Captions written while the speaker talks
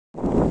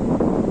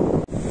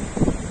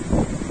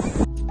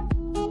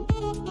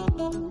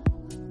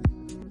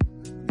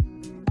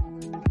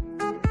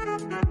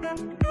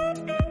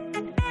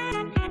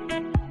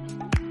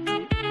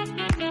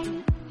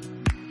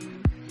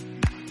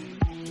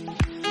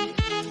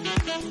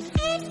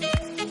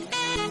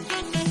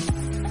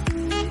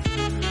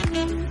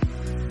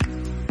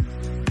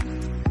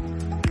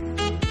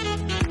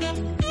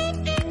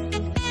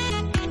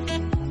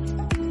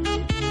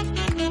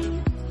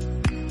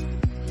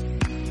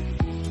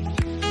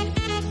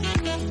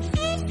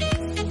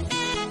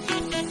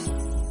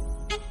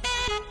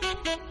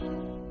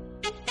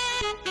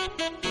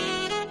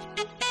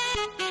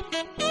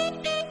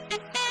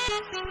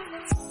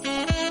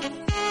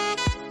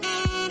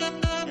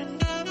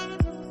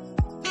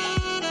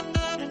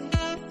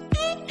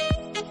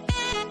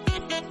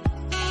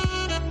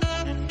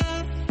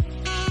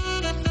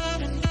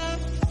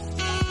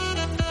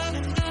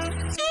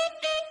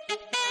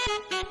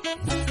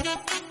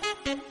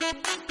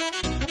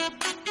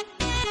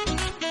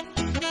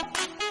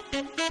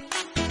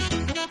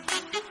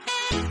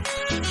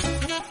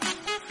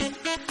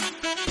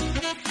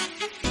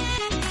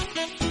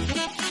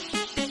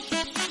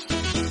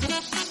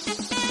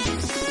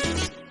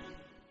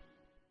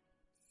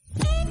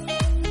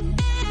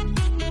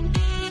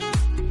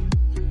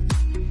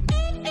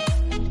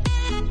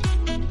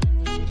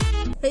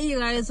Hey you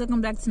guys,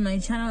 welcome back to my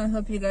channel. I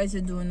hope you guys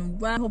are doing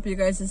well. I hope you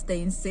guys are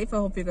staying safe. I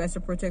hope you guys are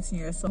protecting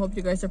yourself. I hope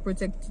you guys are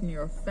protecting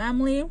your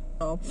family.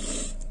 Oh,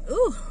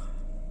 ooh,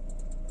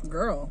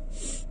 girl.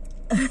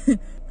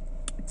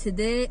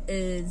 Today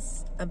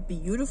is a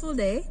beautiful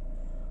day,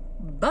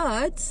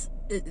 but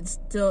it's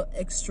still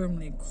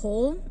extremely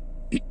cold.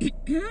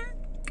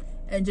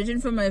 And judging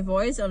from my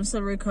voice, I'm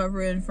still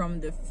recovering from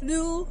the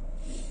flu.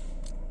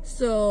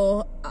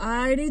 So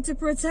I need to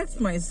protect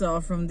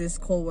myself from this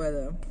cold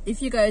weather.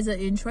 If you guys are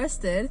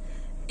interested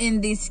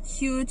in these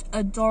cute,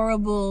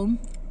 adorable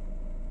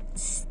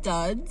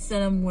studs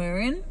that I'm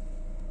wearing,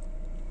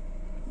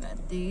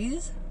 got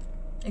these.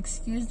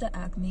 Excuse the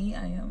acne,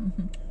 I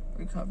am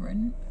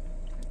recovering,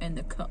 and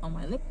the cut on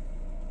my lip.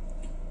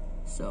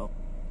 So,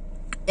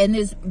 and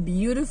this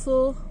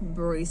beautiful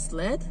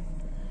bracelet.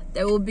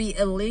 There will be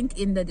a link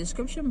in the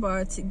description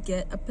bar to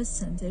get a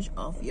percentage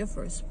off your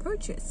first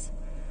purchase.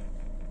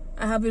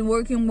 I have been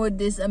working with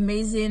this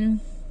amazing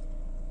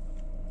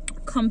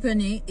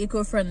company,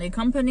 eco-friendly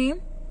company,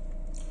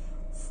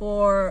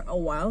 for a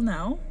while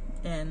now,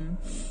 and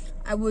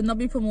I would not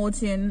be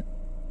promoting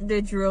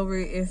the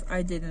jewelry if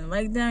I didn't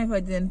like them, if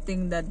I didn't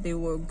think that they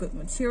were good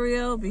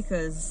material,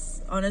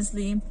 because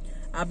honestly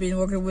I've been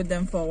working with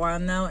them for a while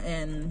now,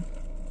 and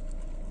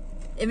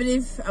even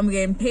if I'm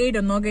getting paid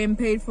or not getting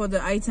paid for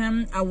the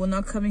item, I will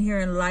not come here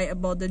and lie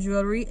about the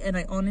jewelry. And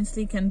I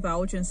honestly can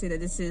vouch and say that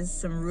this is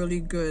some really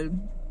good,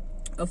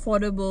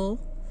 affordable,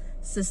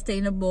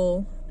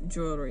 sustainable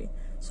jewelry.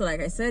 So like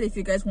I said, if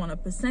you guys want a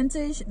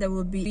percentage, there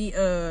will be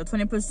a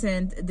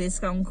 20%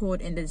 discount code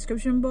in the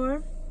description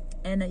bar.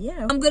 And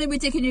yeah, I'm gonna be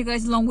taking you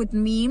guys along with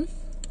me,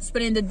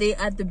 spending the day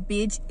at the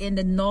beach in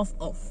the north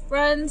of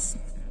France.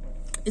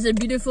 It's a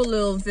beautiful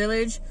little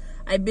village.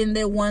 I've been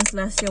there once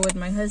last year with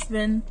my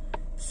husband.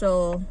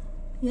 So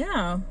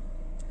yeah,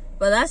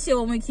 but last year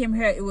when we came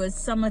here, it was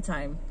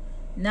summertime.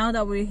 Now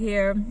that we're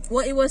here,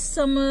 well, it was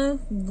summer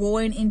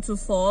going into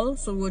fall,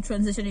 so we're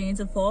transitioning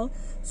into fall,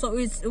 so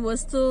it was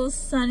still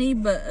sunny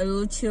but a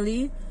little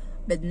chilly.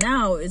 But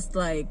now it's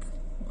like,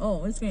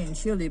 oh, it's getting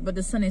chilly, but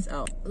the sun is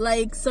out.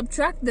 Like,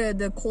 subtract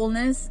the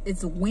coldness,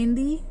 it's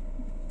windy,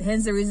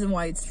 hence the reason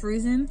why it's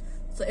freezing.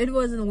 So it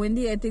wasn't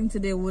windy. I think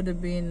today would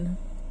have been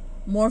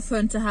more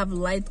fun to have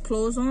light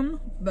clothes on,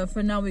 but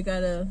for now we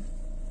gotta,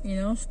 you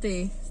know,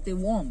 stay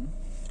warm,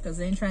 because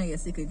I ain't trying to get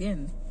sick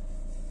again.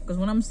 Because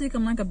when I'm sick,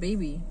 I'm like a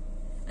baby,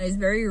 and it's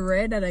very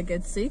rare that I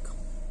get sick,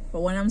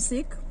 but when I'm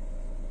sick,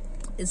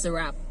 it's a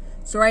wrap.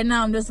 So right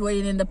now I'm just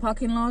waiting in the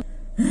parking lot.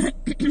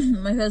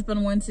 My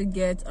husband went to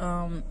get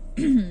some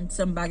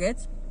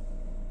baguettes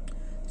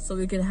so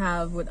we could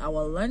have with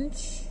our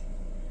lunch,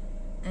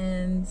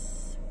 and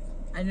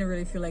I didn't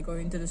really feel like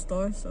going to the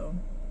store, so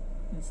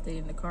I'm stay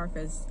in the car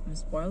because I'm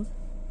spoiled.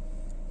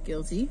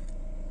 Guilty.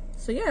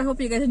 So yeah, I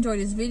hope you guys enjoyed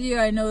this video.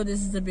 I know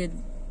this is a bit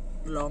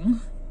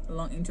long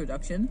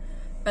introduction,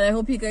 but I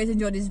hope you guys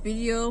enjoyed this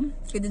video.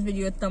 Give this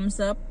video a thumbs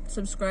up,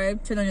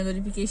 subscribe, turn on your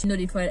notification,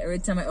 notified every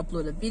time I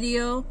upload a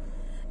video.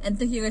 And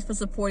thank you guys for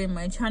supporting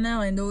my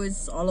channel. I know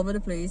it's all over the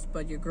place,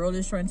 but your girl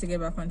is trying to get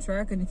back on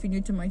track. And if you're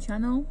new to my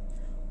channel,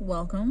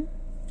 welcome.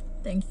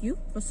 Thank you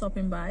for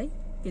stopping by.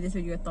 Give this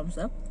video a thumbs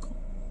up,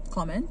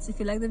 comment if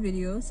you like the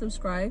video,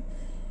 subscribe,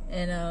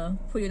 and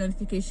put your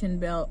notification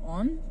bell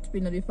on to be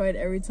notified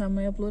every time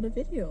I upload a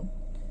video.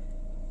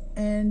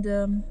 And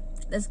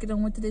let's get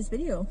on with today's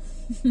video.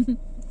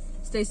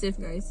 Stay safe,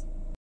 guys.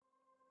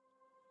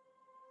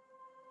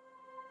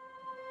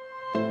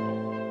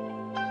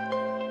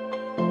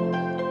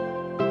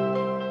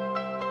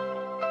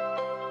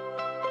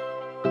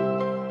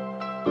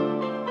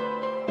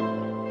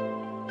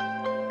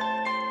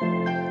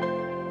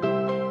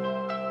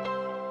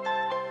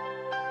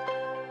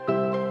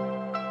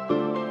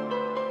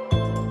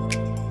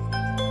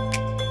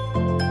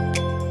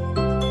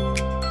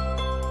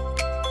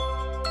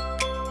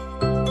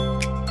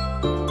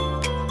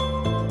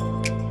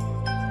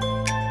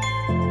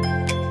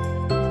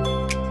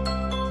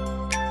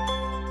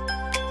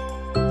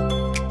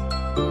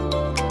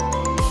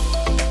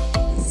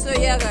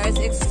 Yeah guys,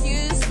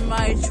 excuse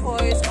my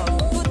choice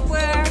of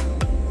footwear.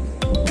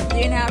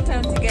 Didn't have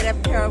time to get a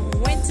pair of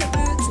winter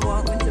boots,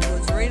 well, winter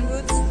boots, rain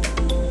boots.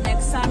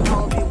 Next time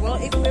I will be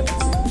well equipped,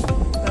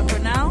 but for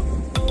now,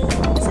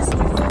 this is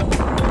my phone.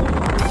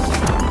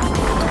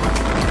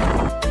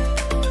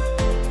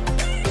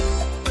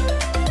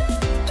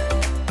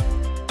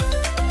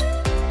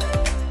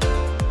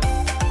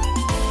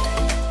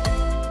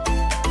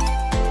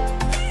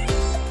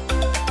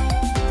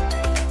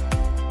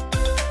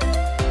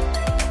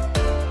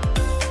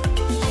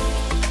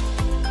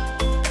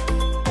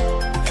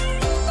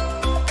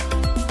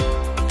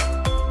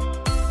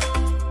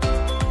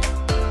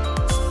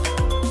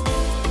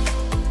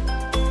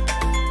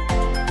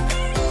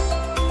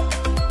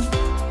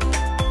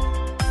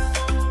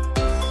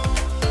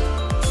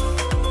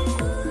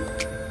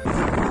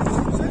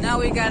 Now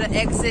we gotta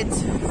exit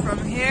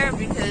from here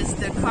because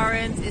the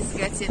current is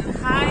getting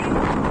high.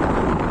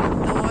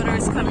 The water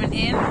is coming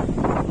in,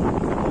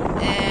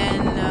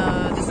 and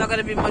there's not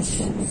gonna be much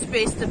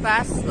space to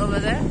pass over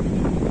there.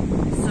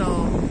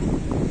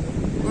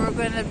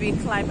 we're gonna be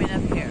climbing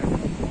up here.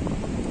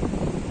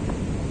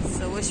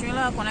 So wish me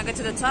luck. When I get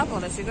to the top, I'll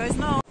let you guys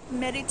know.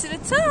 I'm heading to the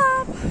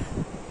top.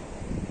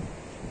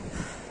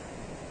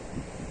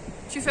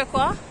 Tu fais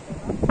quoi?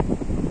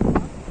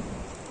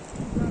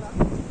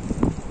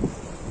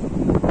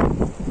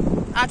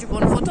 Ah, tu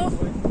prends une photo?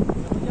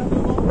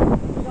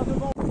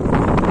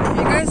 If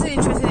you guys are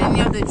interested in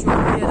any of the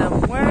jewelry that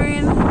I'm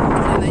wearing,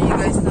 and then you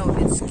guys know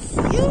it's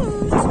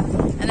cute.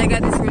 And I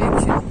got this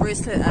really cute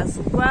bracelet as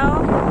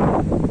well.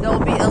 There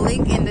will be a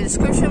link in the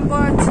description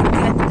bar to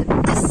get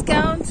the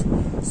discount.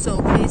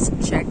 So please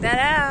check that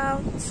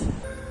out.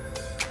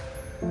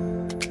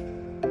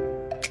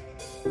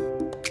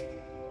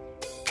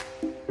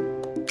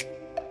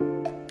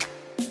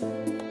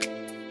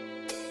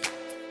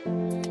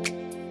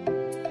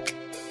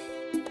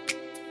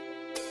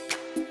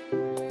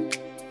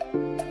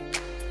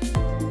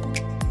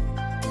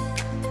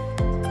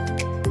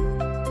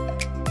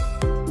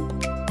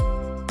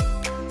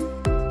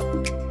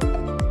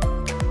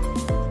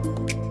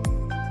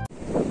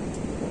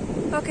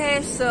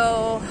 Okay,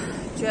 so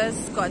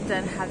just got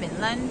done having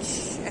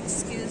lunch.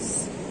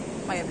 Excuse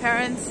my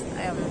appearance.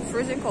 I am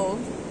freezing cold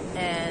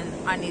and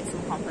I need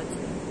some comfort.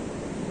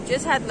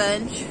 Just had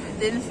lunch.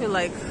 Didn't feel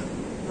like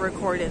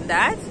recording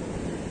that.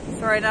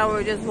 So right now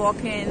we're just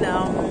walking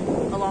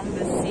along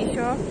the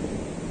seashore.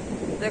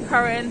 The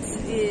current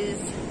is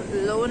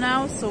low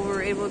now, so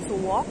we're able to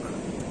walk.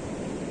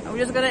 And we're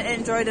just gonna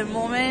enjoy the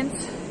moment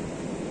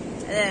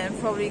and then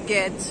probably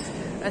get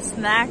a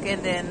snack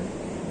and then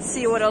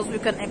see what else we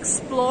can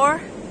explore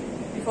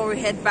before we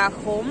head back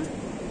home,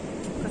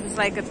 because it's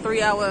like a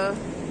 3-hour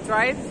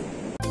drive.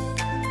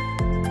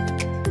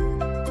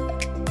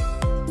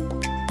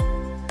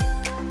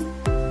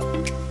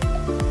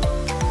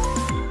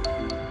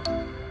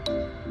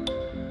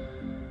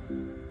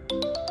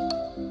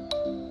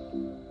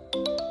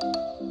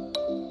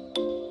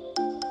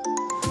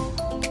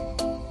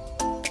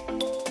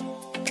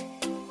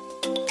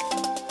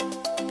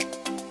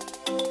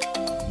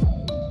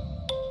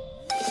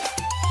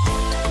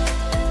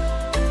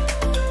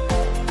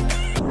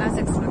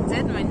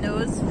 My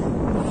nose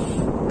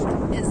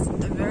is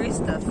very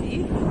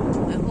stuffy.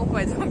 I hope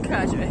I don't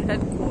catch a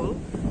head cold.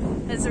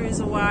 That's the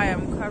reason why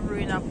I'm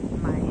covering up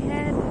my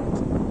head.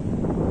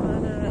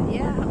 But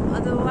yeah,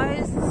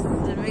 otherwise it's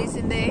an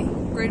amazing day.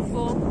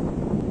 Grateful,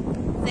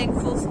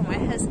 thankful for my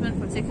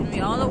husband for taking me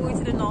all the way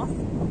to the north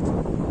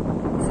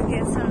to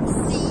get some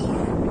sea,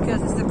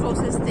 because it's the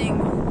closest thing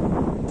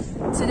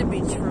to the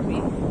beach for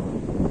me.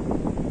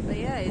 But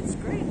yeah, it's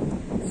great.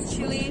 It's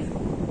chilly.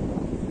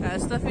 Got a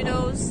stuffy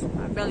nose.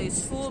 My belly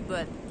is full,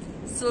 but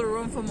still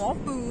room for more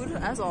food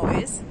as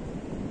always.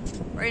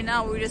 Right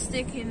now we're just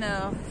taking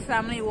a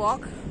family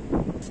walk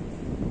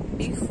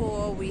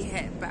before we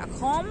head back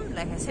home.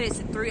 Like I said, it's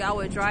a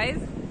 3-hour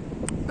drive,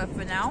 but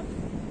for now,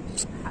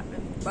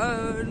 having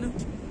fun.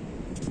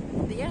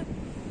 But yeah,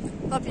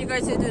 hope you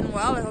guys are doing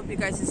well. I hope you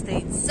guys are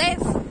staying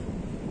safe,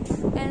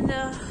 and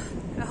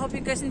I hope you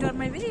guys enjoyed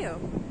my video.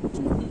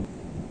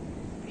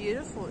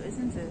 Beautiful,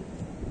 isn't it?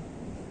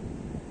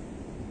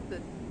 The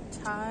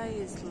tide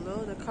is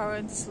low, the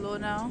current is low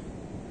now.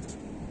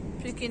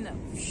 Picking up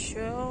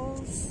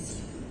shells.